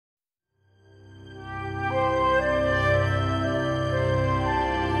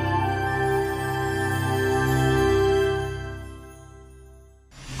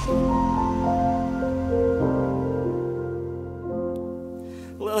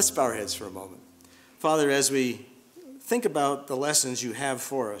Let's bow our heads for a moment. Father, as we think about the lessons you have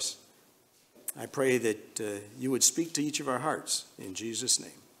for us, I pray that you would speak to each of our hearts. In Jesus' name,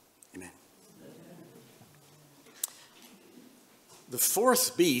 amen. The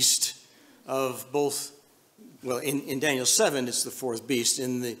fourth beast of both, well, in Daniel 7, it's the fourth beast.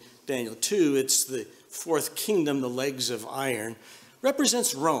 In Daniel 2, it's the fourth kingdom, the legs of iron,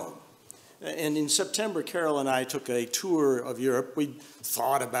 represents Rome. And in September, Carol and I took a tour of Europe. We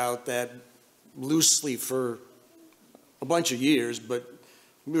thought about that loosely for a bunch of years, but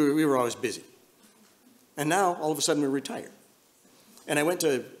we were always busy. And now, all of a sudden, we're retired. And I went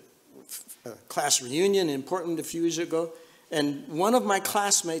to a class reunion in Portland a few years ago, and one of my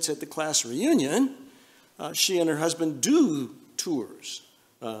classmates at the class reunion, she and her husband do tours,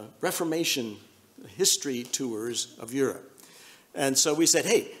 Reformation history tours of Europe. And so we said,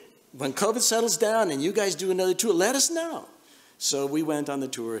 hey, when COVID settles down and you guys do another tour, let us know. So we went on the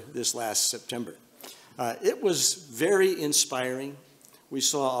tour this last September. It was very inspiring. We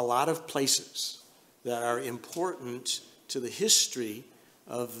saw a lot of places that are important to the history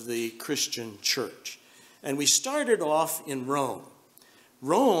of the Christian church. And we started off in Rome.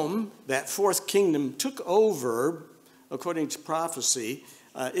 Rome, that fourth kingdom, took over, according to prophecy,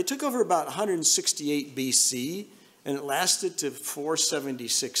 it took over about 168 BC, and it lasted to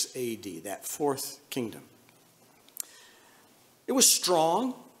 476 AD, that fourth kingdom. It was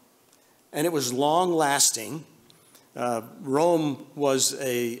strong, and it was long-lasting. Rome was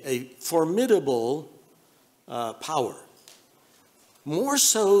a formidable power, more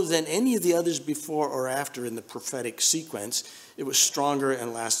so than any of the others before or after in the prophetic sequence. It was stronger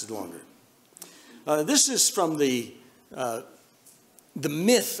and lasted longer. This is from the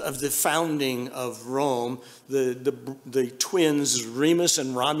myth of the founding of Rome, the twins Remus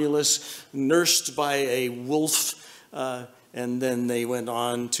and Romulus, nursed by a wolf, and then they went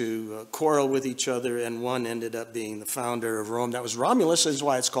on to quarrel with each other, and one ended up being the founder of Rome. That was Romulus, that's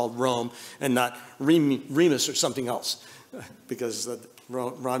why it's called Rome, and not Remus or something else, because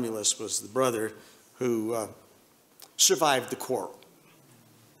Romulus was the brother who survived the quarrel.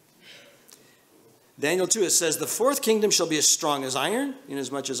 Daniel 2, it says, the fourth kingdom shall be as strong as iron,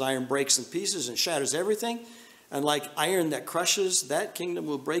 inasmuch as iron breaks in pieces and shatters everything. And like iron that crushes, that kingdom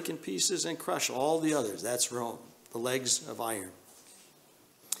will break in pieces and crush all the others. That's Rome, the legs of iron.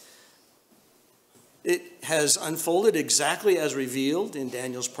 It has unfolded exactly as revealed in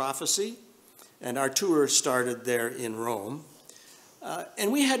Daniel's prophecy, and our tour started there in Rome.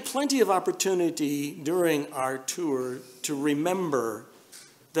 And we had plenty of opportunity during our tour to remember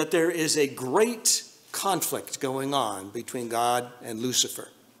that there is a great conflict going on between God and Lucifer.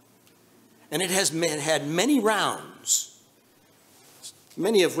 And it has had many rounds,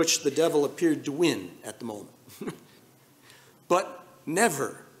 many of which the devil appeared to win at the moment. But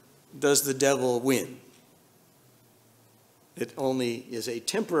never does the devil win. It only is a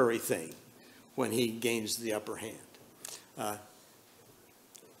temporary thing when he gains the upper hand.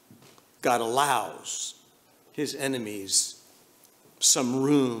 God allows his enemies some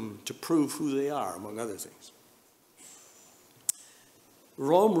room to prove who they are, among other things.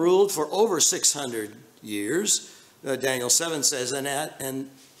 Rome ruled for over 600 years. Daniel 7 says, and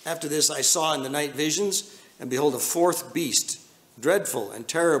after this I saw in the night visions, and behold, a fourth beast, dreadful and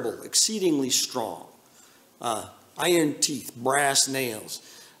terrible, exceedingly strong, iron teeth, brass nails.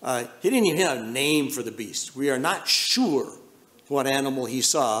 He didn't even have a name for the beast. We are not sure what animal he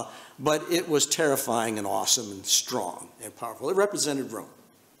saw, but it was terrifying and awesome and strong and powerful. It represented Rome.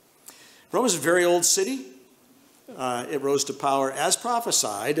 Rome is a very old city. It rose to power as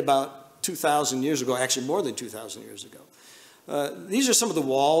prophesied about 2,000 years ago, actually more than 2,000 years ago. These are some of the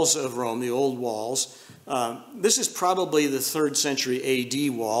walls of Rome, the old walls. This is probably the 3rd century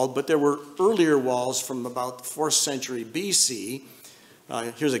AD wall, but there were earlier walls from about the 4th century BC.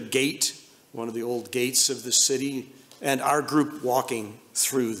 Here's a gate, one of the old gates of the city, and our group walking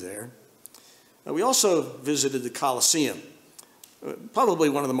through there. We also visited the Colosseum, probably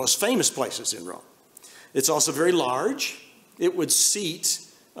one of the most famous places in Rome. It's also very large. It would seat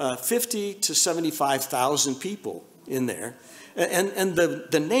 50 to 75,000 people in there. And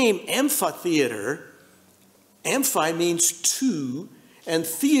the name amphitheater, amphi means two, and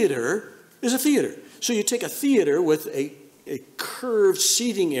theater is a theater. So you take a theater with a curved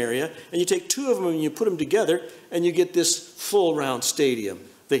seating area, and you take two of them and you put them together, and you get this full round stadium,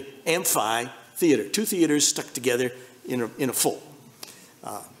 the amphitheater, two theaters stuck together in a full.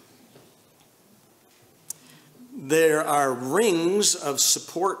 There are rings of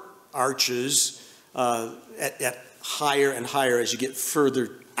support arches at higher and higher as you get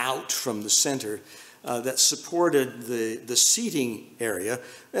further out from the center. that supported the seating area,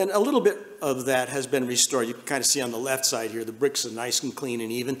 and a little bit of that has been restored. You can kind of see on the left side here, the bricks are nice and clean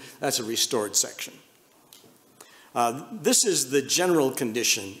and even. That's a restored section. This is the general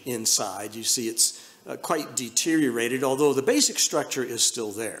condition inside. You see it's quite deteriorated, although the basic structure is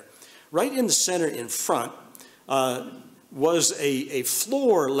still there. Right in the center in front was a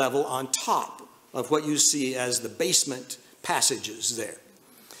floor level on top of what you see as the basement passages there.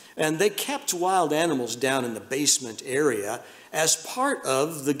 And they kept wild animals down in the basement area as part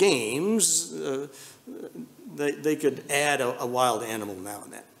of the games. They could add a wild animal now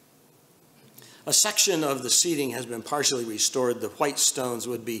and then. A section of the seating has been partially restored. The white stones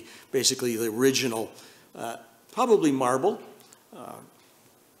would be basically the original, probably marble.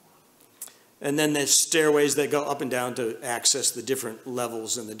 And then there's stairways that go up and down to access the different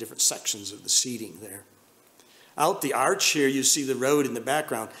levels and the different sections of the seating there. Out the arch here, you see the road in the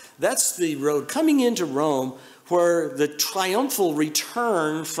background. That's the road coming into Rome where the triumphal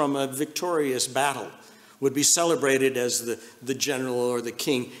return from a victorious battle would be celebrated as the general or the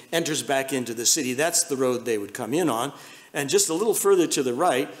king enters back into the city. That's the road they would come in on. And just a little further to the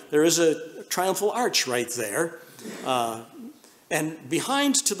right, there is a triumphal arch right there. And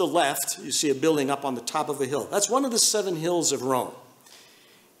behind to the left, you see a building up on the top of a hill. That's one of the 7 hills of Rome.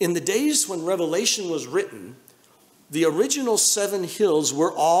 In the days when Revelation was written, the original 7 hills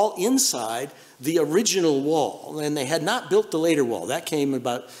were all inside the original wall, and they had not built the later wall. That came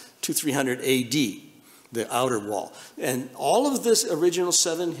about 200-300 AD, the outer wall. And all of this original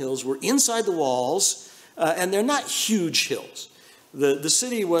 7 hills were inside the walls, and they're not huge hills. The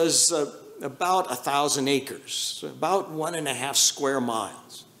city was about 1,000 acres, about 1.5 square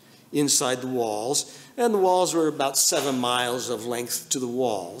miles inside the walls, and the walls were about 7 miles of length to the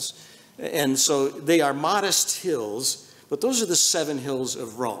walls. And so they are modest hills, but those are the 7 hills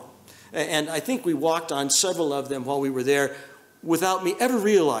of Rome. And I think we walked on several of them while we were there without me ever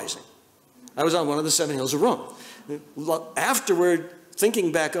realizing I was on one of the 7 hills of Rome. Afterward,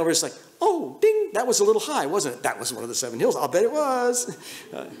 thinking back over, it's like, oh, ding, that was a little high, wasn't it? That was one of the 7 hills. I'll bet it was.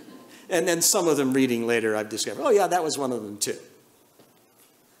 And then some of them reading later, I've discovered, oh yeah, that was one of them too.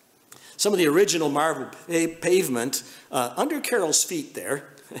 Some of the original marble pavement under Carol's feet there,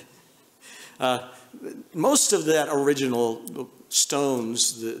 most of that original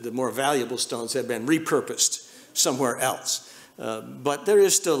stones, the more valuable stones, have been repurposed somewhere else. But there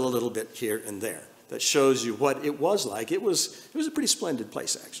is still a little bit here and there that shows you what it was like. It was a pretty splendid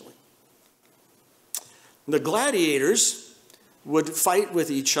place, actually. The gladiators would fight with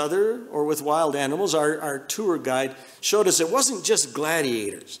each other or with wild animals. Our tour guide showed us it wasn't just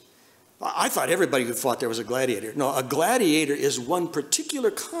gladiators. I thought everybody who fought there was a gladiator. No, a gladiator is one particular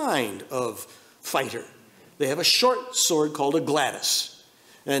kind of fighter. They have a short sword called a gladius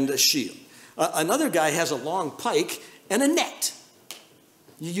and a shield. Another guy has a long pike and a net.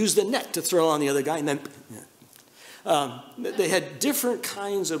 You use the net to throw on the other guy, and then they had different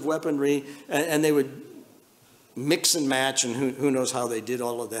kinds of weaponry, and they would mix and match, and who knows how they did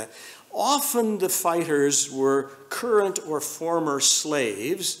all of that. Often the fighters were current or former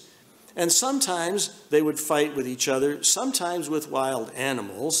slaves, and sometimes they would fight with each other, sometimes with wild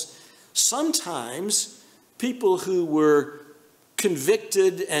animals, sometimes people who were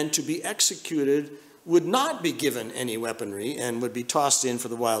convicted and to be executed would not be given any weaponry and would be tossed in for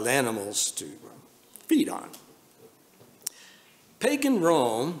the wild animals to feed on. Pagan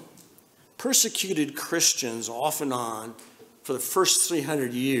Rome persecuted Christians off and on for the first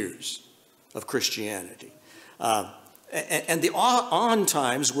 300 years of Christianity. And the on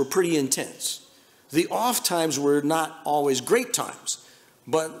times were pretty intense. The off times were not always great times,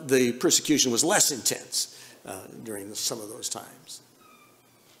 but the persecution was less intense during some of those times.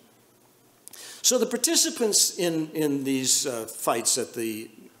 So the participants in these fights at the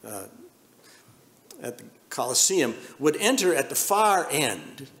Colosseum would enter at the far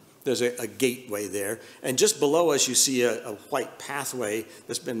end. There's a gateway there, and just below us you see a white pathway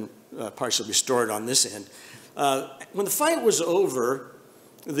that's been partially restored on this end. When the fight was over,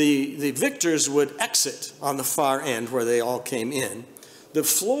 the victors would exit on the far end where they all came in. The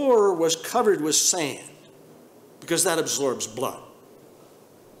floor was covered with sand because that absorbs blood.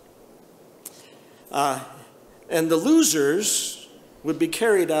 And the losers would be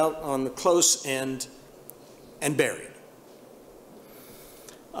carried out on the close end and buried.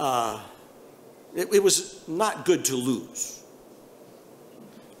 It was not good to lose.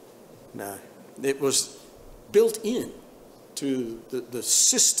 It was built in to the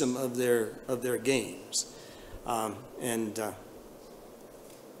system of their games.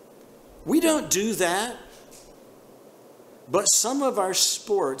 We don't do that, but some of our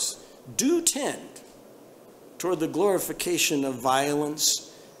sports do tend toward the glorification of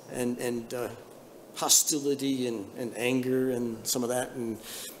violence and hostility and anger and some of that.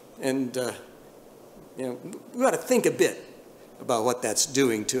 And you know, we ought to think a bit about what that's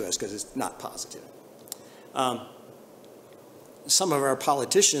doing to us, because it's not positive. Some of our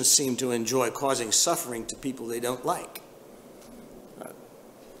politicians seem to enjoy causing suffering to people they don't like.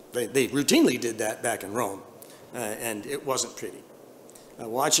 They routinely did that back in Rome, and it wasn't pretty.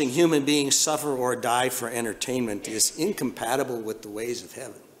 Watching human beings suffer or die for entertainment is incompatible with the ways of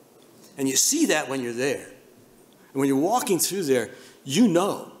heaven. And you see that when you're there. And when you're walking through there, you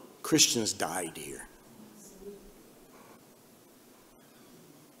know Christians died here.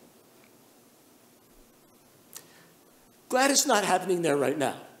 Glad it's not happening there right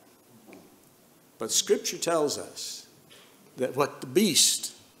now. But Scripture tells us that what the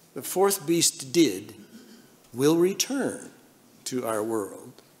beast, the fourth beast, did will return to our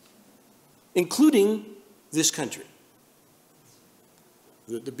world, including this country.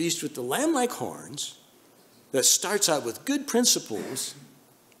 The beast with the lamb-like horns that starts out with good principles.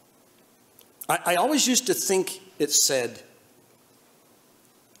 I always used to think it said,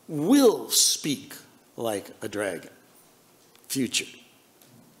 will speak like a dragon. Future.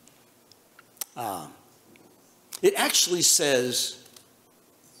 It actually says,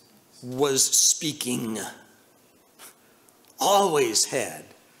 was speaking. Always had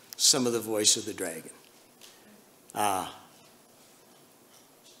some of the voice of the dragon. And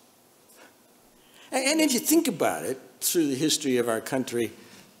if you think about it, through the history of our country,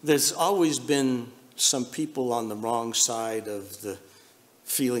 there's always been some people on the wrong side of the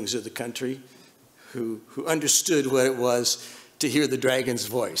feelings of the country who understood what it was to hear the dragon's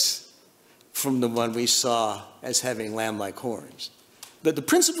voice from the one we saw as having lamb-like horns. But the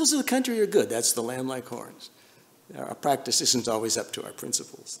principles of the country are good. That's the lamb-like horns. Our practice isn't always up to our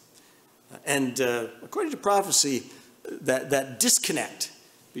principles. And according to prophecy, that disconnect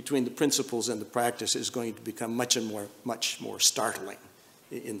between the principles and the practice is going to become much more startling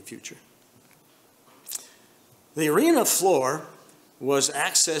in the future. The arena floor was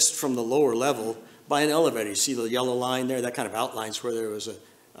accessed from the lower level by an elevator. You see the yellow line there? That kind of outlines where there was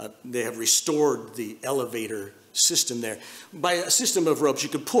they have restored the elevator system there. By a system of ropes, you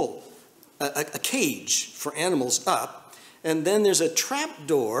could pull a cage for animals up, and then there's a trap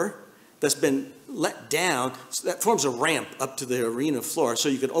door that's been let down, so that forms a ramp up to the arena floor. So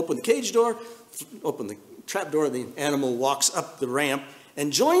you can open the cage door, open the trap door, the animal walks up the ramp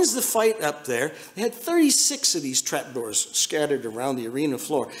and joins the fight up there. They had 36 of these trap doors scattered around the arena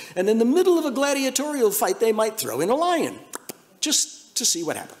floor. And in the middle of a gladiatorial fight, they might throw in a lion, just to see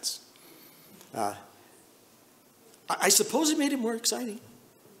what happens. I suppose it made it more exciting,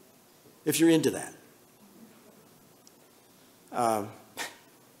 if you're into that.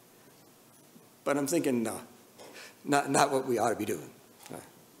 But I'm thinking, no, not what we ought to be doing.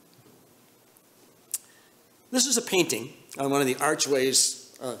 This is a painting on one of the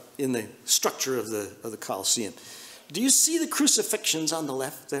archways in the structure of the Colosseum. Do you see the crucifixions on the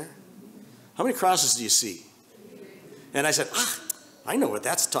left there? How many crosses do you see? And I said, I know what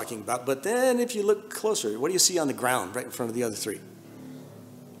that's talking about. But then if you look closer, what do you see on the ground right in front of the other three?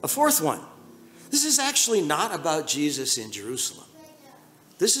 A fourth one. This is actually not about Jesus in Jerusalem.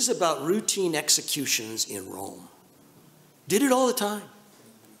 This is about routine executions in Rome. Did it all the time.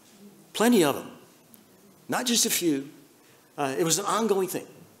 Plenty of them. Not just a few. It was an ongoing thing.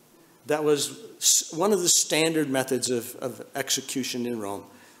 That was one of the standard methods of execution in Rome,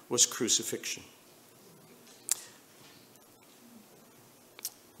 was crucifixion.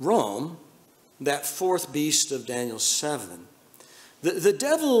 Rome, that fourth beast of Daniel 7, the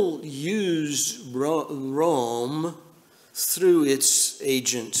devil used Rome through its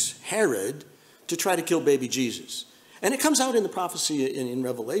agent Herod to try to kill baby Jesus. And it comes out in the prophecy in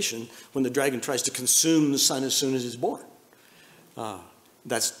Revelation when the dragon tries to consume the son as soon as he's born.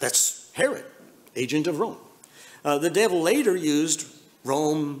 That's Herod, agent of Rome. The devil later used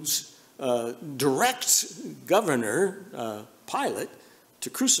Rome's direct governor, Pilate, to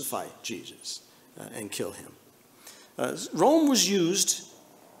crucify Jesus and kill him. Rome was used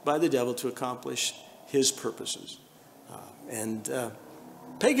by the devil to accomplish his purposes. And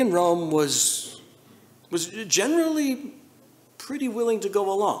pagan Rome was generally pretty willing to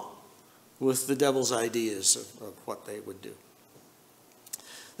go along with the devil's ideas of what they would do.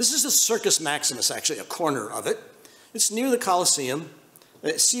 This is the Circus Maximus, actually, a corner of it. It's near the Colosseum.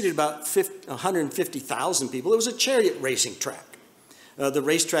 It seated about 150,000 people. It was a chariot racing track. The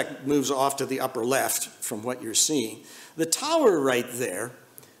racetrack moves off to the upper left from what you're seeing. The tower right there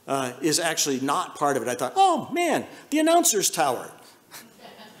is actually not part of it. I thought, oh man, the announcer's tower.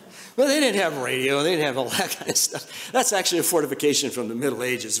 Well, they didn't have radio. They didn't have all that kind of stuff. That's actually a fortification from the Middle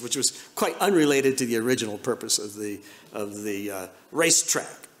Ages, which was quite unrelated to the original purpose of the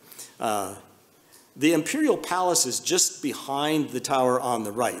racetrack. The imperial palace is just behind the tower on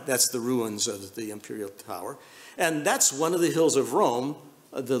the right. That's the ruins of the imperial tower. And that's one of the hills of Rome,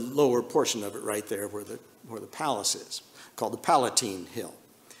 the lower portion of it right there where the palace is, called the Palatine Hill.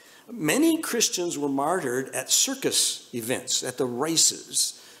 Many Christians were martyred at circus events, at the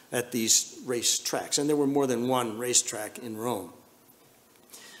races, at these race tracks. And there were more than one racetrack in Rome.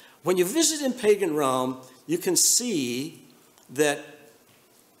 When you visit in pagan Rome, you can see that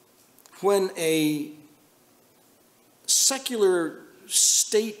when a secular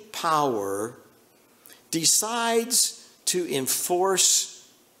state power decides to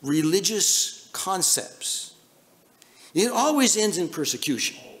enforce religious concepts, it always ends in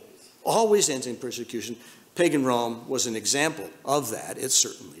persecution. Always ends in persecution. Pagan Rome was an example of that. It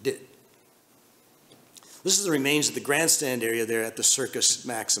certainly did. This is the remains of the grandstand area there at the Circus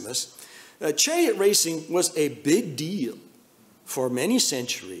Maximus. Chariot racing was a big deal for many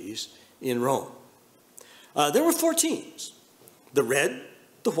centuries in Rome. There were 4 teams: the red,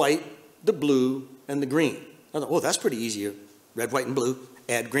 the white, the blue, and the green. I thought, oh, that's pretty easy. Red, white, and blue,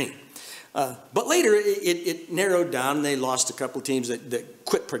 add green. But later it narrowed down. They lost a couple of teams that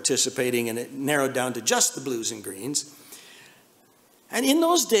quit participating, and it narrowed down to just the blues and greens. And in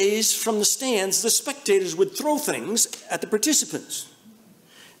those days, from the stands, the spectators would throw things at the participants.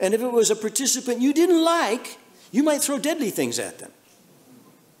 And if it was a participant you didn't like, you might throw deadly things at them.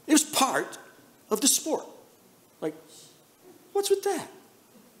 It was part of the sport. Like, what's with that?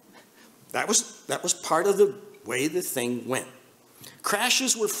 That was part of the way the thing went.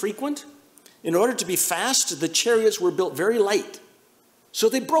 Crashes were frequent. In order to be fast, the chariots were built very light, so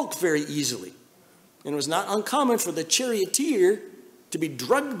they broke very easily. And it was not uncommon for the charioteer to be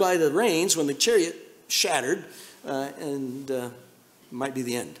drugged by the reins when the chariot shattered, and might be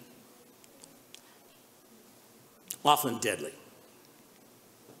the end. Often deadly.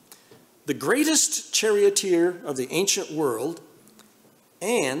 The greatest charioteer of the ancient world,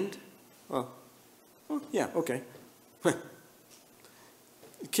 and, yeah, okay.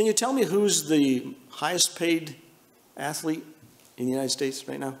 Can you tell me who's the highest paid athlete in the United States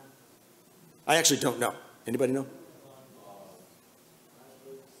right now? I actually don't know. Anybody know?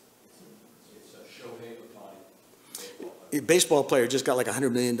 A baseball player just got like a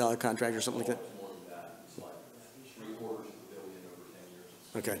 $100 million contract or something like that? More than that. It's like $750 million over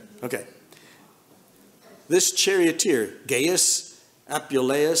 10 years. Okay. This charioteer, Gaius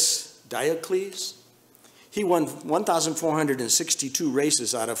Appuleius Diocles, he won 1,462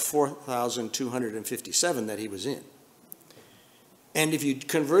 races out of 4,257 that he was in. And if you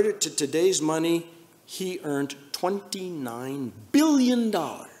convert it to today's money, he earned $29 billion.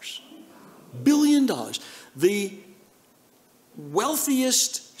 Billion dollars. The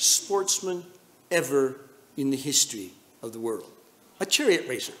wealthiest sportsman ever in the history of the world. A chariot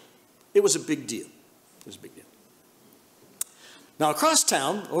racer. It was a big deal. It was a big deal. Now, across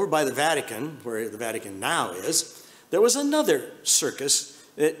town, over by the Vatican, where the Vatican now is, there was another circus.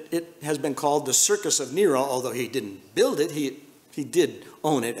 It has been called the Circus of Nero, although he didn't build it. He did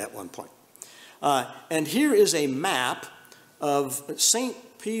own it at one point. And here is a map of St.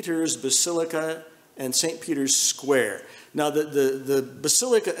 Peter's Basilica and St. Peter's Square. Now, the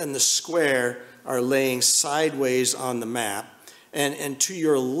Basilica and the Square are laying sideways on the map. And to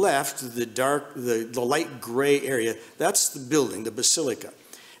your left, the light gray area, that's the building, the basilica.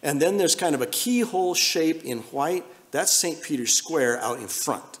 And then there's kind of a keyhole shape in white. That's St. Peter's Square out in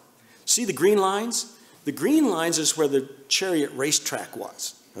front. See the green lines? The green lines is where the chariot racetrack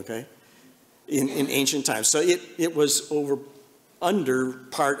was, okay, in ancient times. So it was under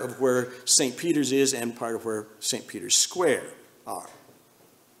part of where St. Peter's is and part of where St. Peter's Square are.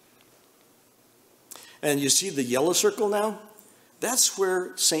 And you see the yellow circle now? That's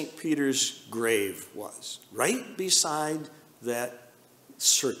where St. Peter's grave was, right beside that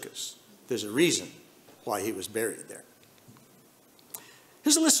circus. There's a reason why he was buried there.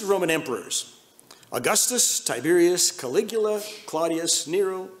 Here's a list of Roman emperors: Augustus, Tiberius, Caligula, Claudius,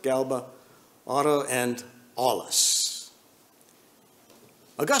 Nero, Galba, Otto, and Aulus.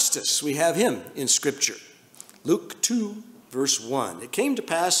 Augustus, we have him in Scripture. Luke 2, verse 1. It came to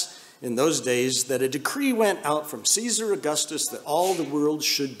pass in those days that a decree went out from Caesar Augustus that all the world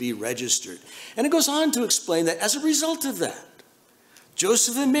should be registered. And it goes on to explain that as a result of that,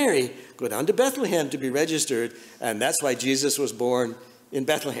 Joseph and Mary go down to Bethlehem to be registered, and that's why Jesus was born in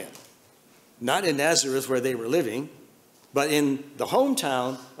Bethlehem. Not in Nazareth where they were living, but in the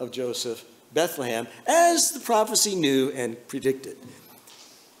hometown of Joseph, Bethlehem, as the prophecy knew and predicted.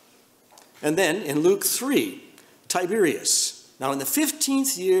 And then in Luke 3, Tiberius. Now in the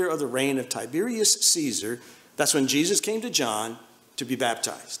 15th year of the reign of Tiberius Caesar, that's when Jesus came to John to be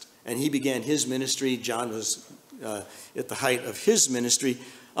baptized. And he began his ministry. John was at the height of his ministry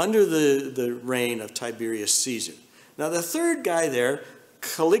under the reign of Tiberius Caesar. Now the third guy there,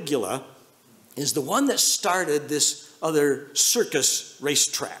 Caligula, is the one that started this other circus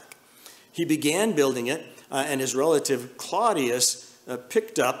racetrack. He began building it, and his relative Claudius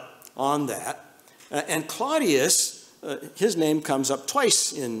picked up on that. And Claudius, his name comes up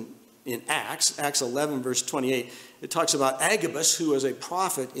twice in Acts 11, verse 28. It talks about Agabus, who was a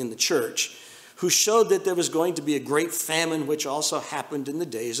prophet in the church, who showed that there was going to be a great famine, which also happened in the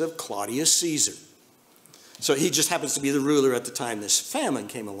days of Claudius Caesar. So he just happens to be the ruler at the time this famine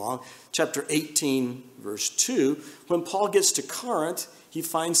came along. Chapter 18, verse 2, when Paul gets to Corinth, he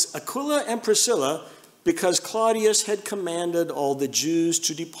finds Aquila and Priscilla because Claudius had commanded all the Jews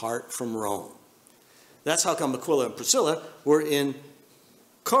to depart from Rome. That's how come Aquila and Priscilla were in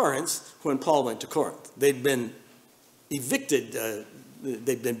Corinth when Paul went to Corinth. They'd been evicted,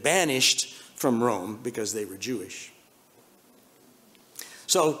 they'd been banished from Rome because they were Jewish.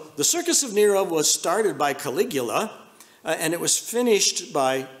 So the Circus of Nero was started by Caligula, and it was finished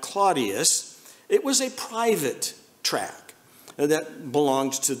by Claudius. It was a private track that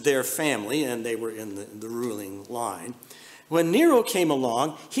belonged to their family, and they were in the ruling line. When Nero came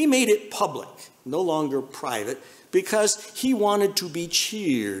along, he made it public, no longer private, because he wanted to be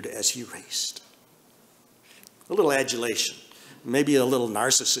cheered as he raced. A little adulation, maybe a little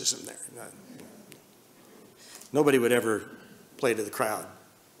narcissism there. Nobody would ever play to the crowd.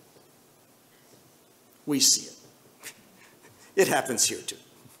 We see it. It happens here too.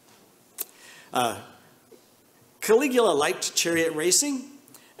 Caligula liked chariot racing,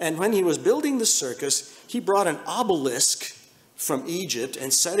 and when he was building the circus, he brought an obelisk from Egypt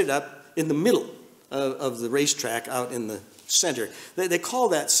and set it up in the middle of the racetrack out in the center. They call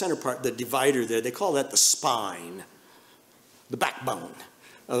that center part, the divider there, they call that the spine, the backbone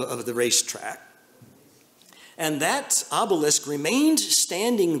of the racetrack. And that obelisk remained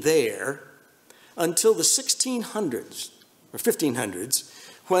standing there until the 1600s or 1500s,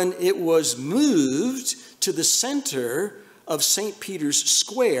 when it was moved to the center of St. Peter's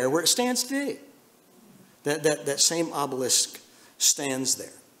Square, where it stands today. That same obelisk stands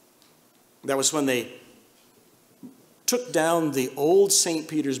there. That was when they took down the old St.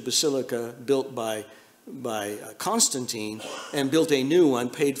 Peter's Basilica built by Constantine and built a new one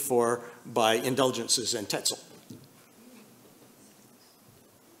paid for by indulgences and Tetzel.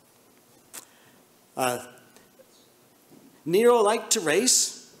 Nero liked to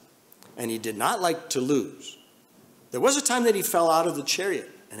race, and he did not like to lose. There was a time that he fell out of the chariot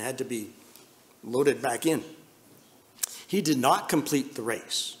and had to be loaded back in. He did not complete the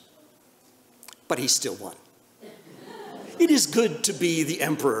race, but he still won. It is good to be the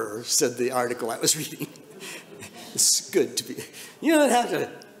emperor, said the article I was reading. It's good to be. You don't have to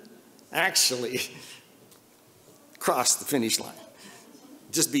actually cross the finish line.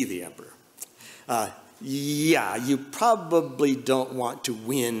 Just be the emperor. Yeah, you probably don't want to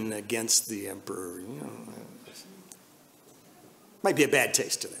win against the emperor. You know, might be a bad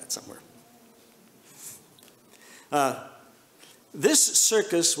taste to that somewhere. This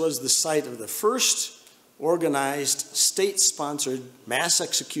circus was the site of the first organized state-sponsored mass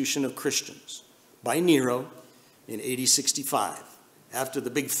execution of Christians by Nero in AD 65, after the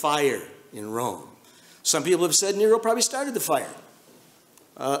big fire in Rome. Some people have said Nero probably started the fire.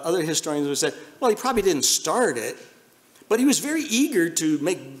 Other historians have said, well, he probably didn't start it, but he was very eager to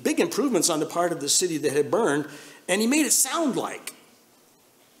make big improvements on the part of the city that had burned, and he made it sound like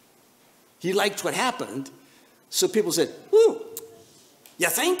he liked what happened. So people said, ooh, you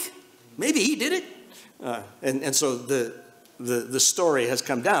think? Maybe he did it? And so the story has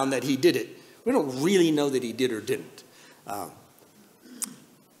come down that he did it. We don't really know that he did or didn't.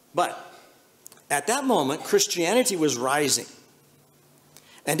 But at that moment, Christianity was rising.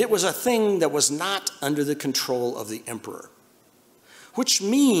 And it was a thing that was not under the control of the emperor, which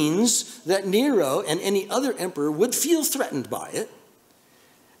means that Nero and any other emperor would feel threatened by it.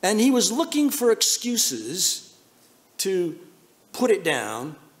 And he was looking for excuses to put it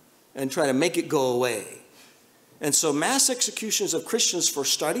down and try to make it go away. And so mass executions of Christians for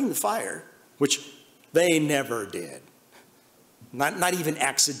starting the fire, which they never did, not even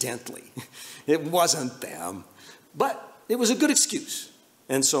accidentally. It wasn't them, but it was a good excuse.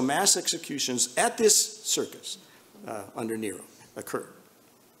 And so mass executions at this circus under Nero occurred.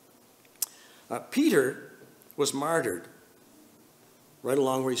 Peter was martyred right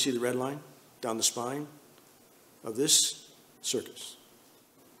along where you see the red line, down the spine of this circus.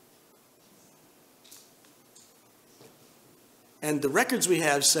 And the records we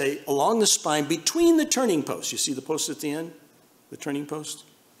have say along the spine between the turning posts. You see the post at the end? The turning post?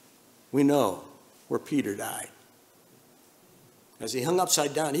 We know where Peter died. As he hung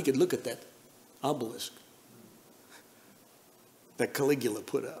upside down, he could look at that obelisk that Caligula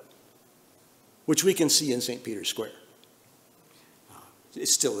put up, which we can see in St. Peter's Square.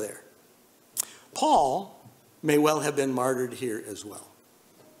 It's still there. Paul may well have been martyred here as well.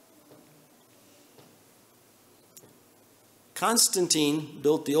 Constantine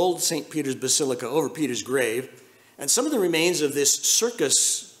built the old St. Peter's Basilica over Peter's grave, and some of the remains of this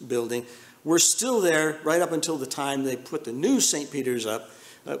circus building were still there right up until the time they put the new St. Peter's up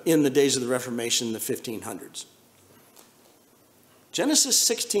in the days of the Reformation in the 1500s. Genesis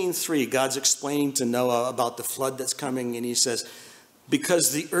 16:3, God's explaining to Noah about the flood that's coming, and he says,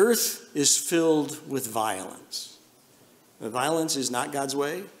 because the earth is filled with violence. The violence is not God's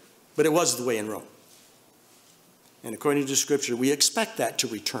way, but it was the way in Rome. And according to Scripture, we expect that to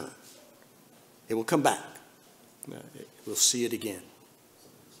return. It will come back. We'll see it again.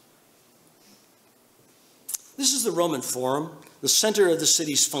 This is the Roman Forum, the center of the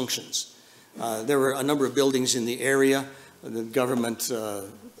city's functions. There were a number of buildings in the area, the government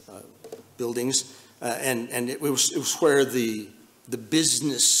buildings, and it was where the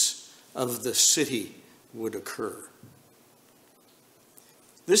business of the city would occur.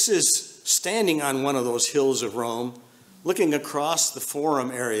 This is standing on one of those hills of Rome, looking across the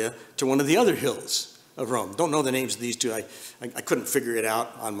Forum area to one of the other hills of Rome. Don't know the names of these two. I couldn't figure it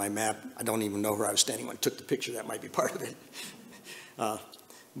out on my map. I don't even know where I was standing when I took the picture. That might be part of it.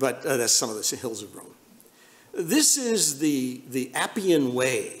 But that's some of the hills of Rome. This is the Appian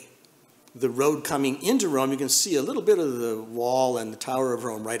Way, the road coming into Rome. You can see a little bit of the wall and the Tower of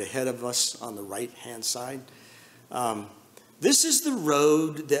Rome right ahead of us on the right-hand side. This is the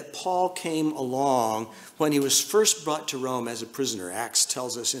road that Paul came along when he was first brought to Rome as a prisoner. Acts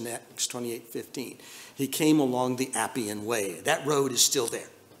tells us in Acts 28:15. He came along the Appian Way. That road is still there.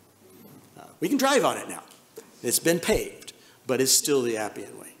 We can drive on it now. It's been paved, but it's still the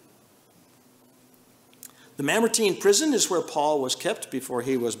Appian Way. The Mamertine prison is where Paul was kept before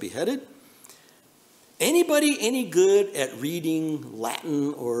he was beheaded. Anybody any good at reading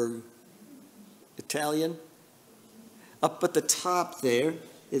Latin or Italian? Up at the top there,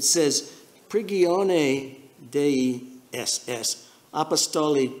 it says, Prigione Dei SS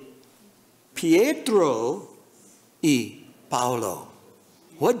Apostoli Pietro e Paolo.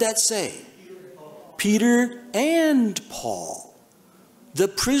 What'd that say? Peter and Paul. The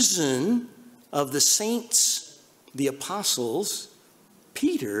prison of the saints, the apostles,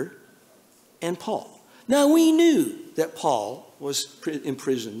 Peter and Paul. Now we knew that Paul was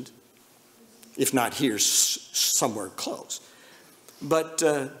imprisoned, if not here, somewhere close. But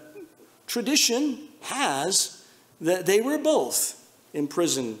tradition has that they were both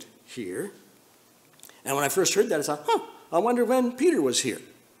imprisoned here. And when I first heard that, I thought, I wonder when Peter was here.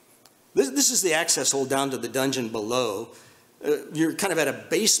 This is the access hole down to the dungeon below. You're kind of at a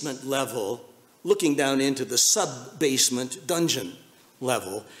basement level, looking down into the sub-basement dungeon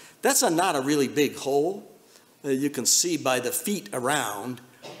level. That's not a really big hole. You can see by the feet around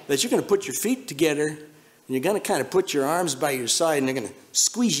that you're going to put your feet together, and you're going to kind of put your arms by your side, and they're going to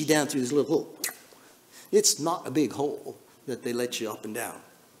squeeze you down through this little hole. It's not a big hole that they let you up and down.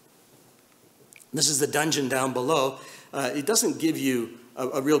 This is the dungeon down below. It doesn't give you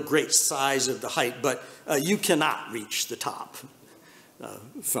a real great size of the height, but you cannot reach the top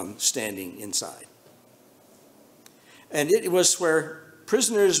from standing inside. And it was where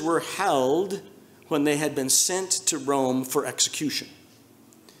prisoners were held when they had been sent to Rome for execution.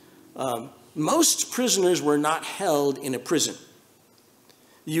 Most prisoners were not held in a prison.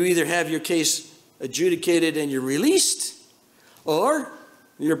 You either have your case adjudicated and you're released, or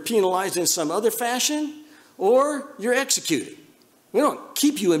you're penalized in some other fashion, or you're executed. We don't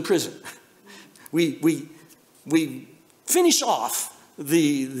keep you in prison. We finish off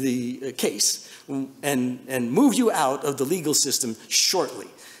the case and move you out of the legal system shortly.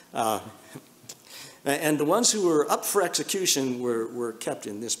 And the ones who were up for execution were kept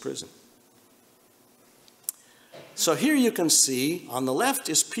in this prison. So here you can see, on the left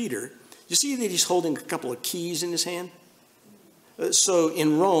is Peter. You see that he's holding a couple of keys in his hand? So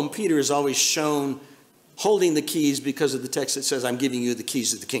in Rome, Peter is always shown holding the keys because of the text that says, I'm giving you the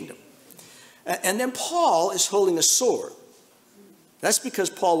keys of the kingdom. And then Paul is holding a sword. That's because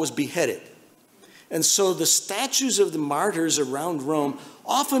Paul was beheaded. And so the statues of the martyrs around Rome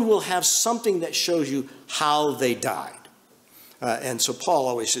often will have something that shows you how they died. And so Paul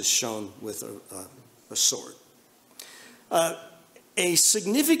always is shown with a sword. A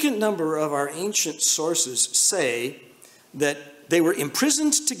significant number of our ancient sources say that they were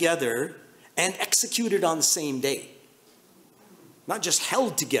imprisoned together and executed on the same day. Not just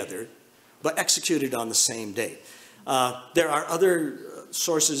held together, but executed on the same day. There are other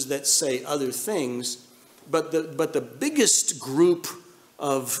sources that say other things, but the biggest group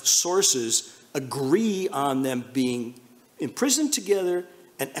of sources agree on them being imprisoned together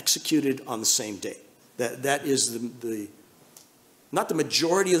and executed on the same day. That is not the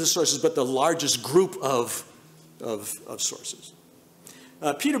majority of the sources, but the largest group of sources.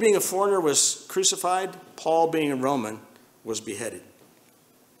 Peter, being a foreigner, was crucified. Paul, being a Roman, was beheaded.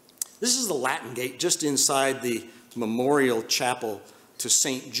 This is the Latin gate just inside the memorial chapel to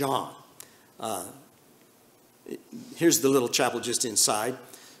St. John. Here's the little chapel just inside.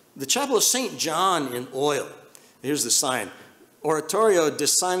 The chapel of St. John in oil. Here's the sign. Oratorio de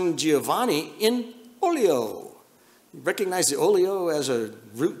San Giovanni in olio. You recognize the olio as a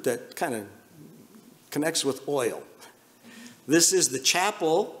root that kind of connects with oil. This is the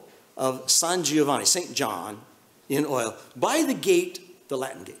chapel of San Giovanni, St. John, in oil. By the gate, the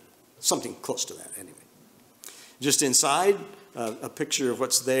Latin gate. Something close to that, anyway. Just inside, a picture of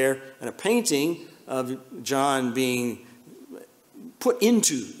what's there, and a painting of John being put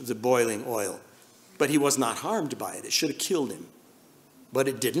into the boiling oil. But he was not harmed by it. It should have killed him. But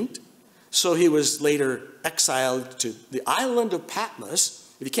it didn't. So he was later exiled to the island of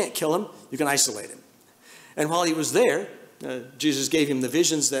Patmos. If you can't kill him, you can isolate him. And while he was there, Jesus gave him the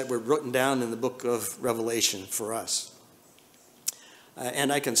visions that were written down in the book of Revelation for us.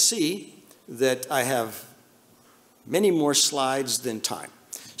 And I can see that I have many more slides than time.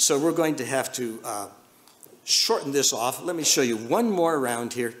 So we're going to have to shorten this off. Let me show you one more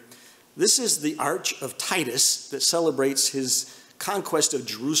around here. This is the Arch of Titus that celebrates his conquest of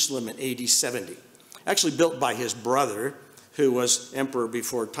Jerusalem in AD 70. Actually built by his brother, who was emperor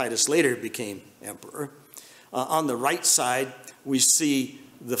before Titus later became emperor. On the right side, we see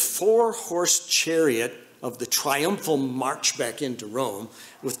the 4-horse chariot of the triumphal march back into Rome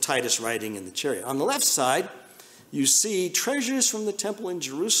with Titus riding in the chariot. On the left side, you see treasures from the temple in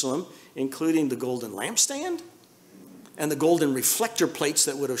Jerusalem, including the golden lampstand and the golden reflector plates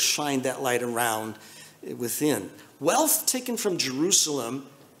that would have shined that light around within. Wealth taken from Jerusalem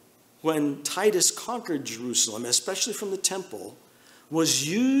when Titus conquered Jerusalem, especially from the temple, was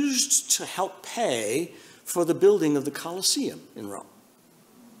used to help pay for the building of the Colosseum in Rome.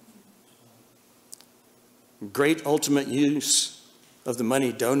 Great ultimate use of the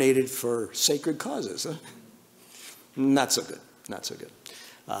money donated for sacred causes. Huh? Not so good, not so good.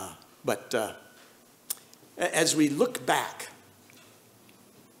 But as we look back,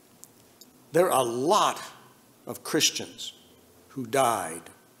 there are a lot of Christians who died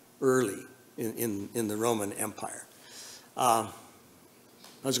early in the Roman Empire. I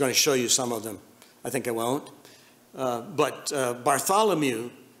was going to show you some of them. I think I won't. But Bartholomew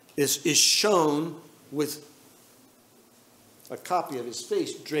is shown with a copy of his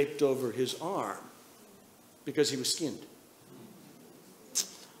face draped over his arm because he was skinned.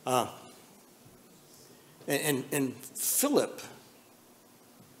 And Philip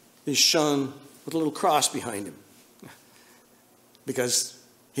is shown with a little cross behind him because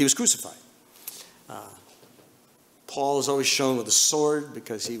he was crucified. Paul is always shown with a sword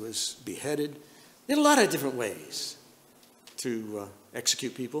because he was beheaded. There are a lot of different ways to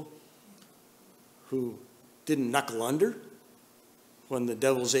execute people who didn't knuckle under when the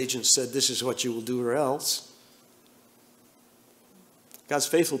devil's agent said, "This is what you will do or else." God's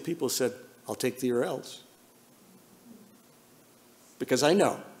faithful people said, "I'll take thee or else." Because I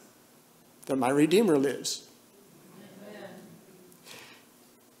know that my Redeemer lives. Amen.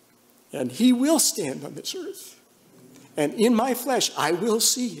 And he will stand on this earth. And in my flesh, I will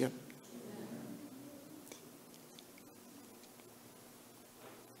see him.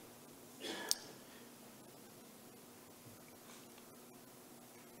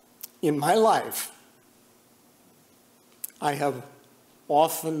 In my life, I have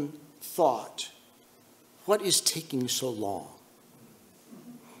often thought, what is taking so long?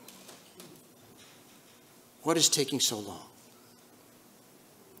 What is taking so long?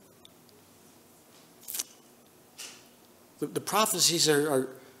 The prophecies are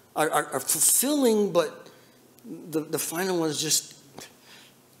fulfilling, but the final ones just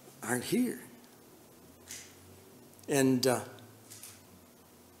aren't here. And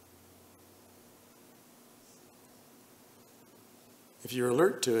if you're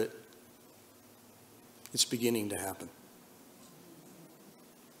alert to it, it's beginning to happen.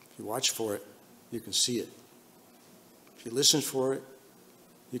 If you watch for it, you can see it. If you listen for it,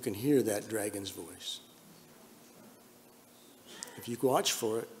 you can hear that dragon's voice. If you watch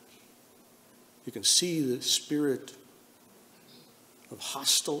for it, you can see the spirit of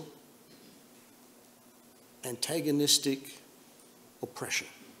hostile, antagonistic oppression.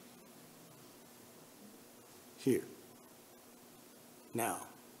 Here, now,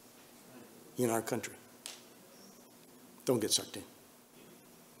 in our country. Don't get sucked in.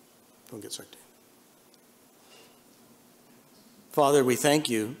 Don't get sucked in. Father, we thank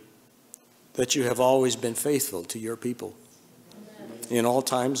you that you have always been faithful to your people in all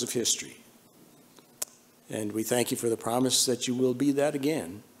times of history. And we thank you for the promise that you will be that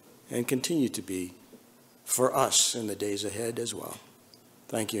again and continue to be for us in the days ahead as well.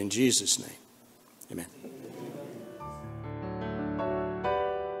 Thank you in Jesus' name. Amen.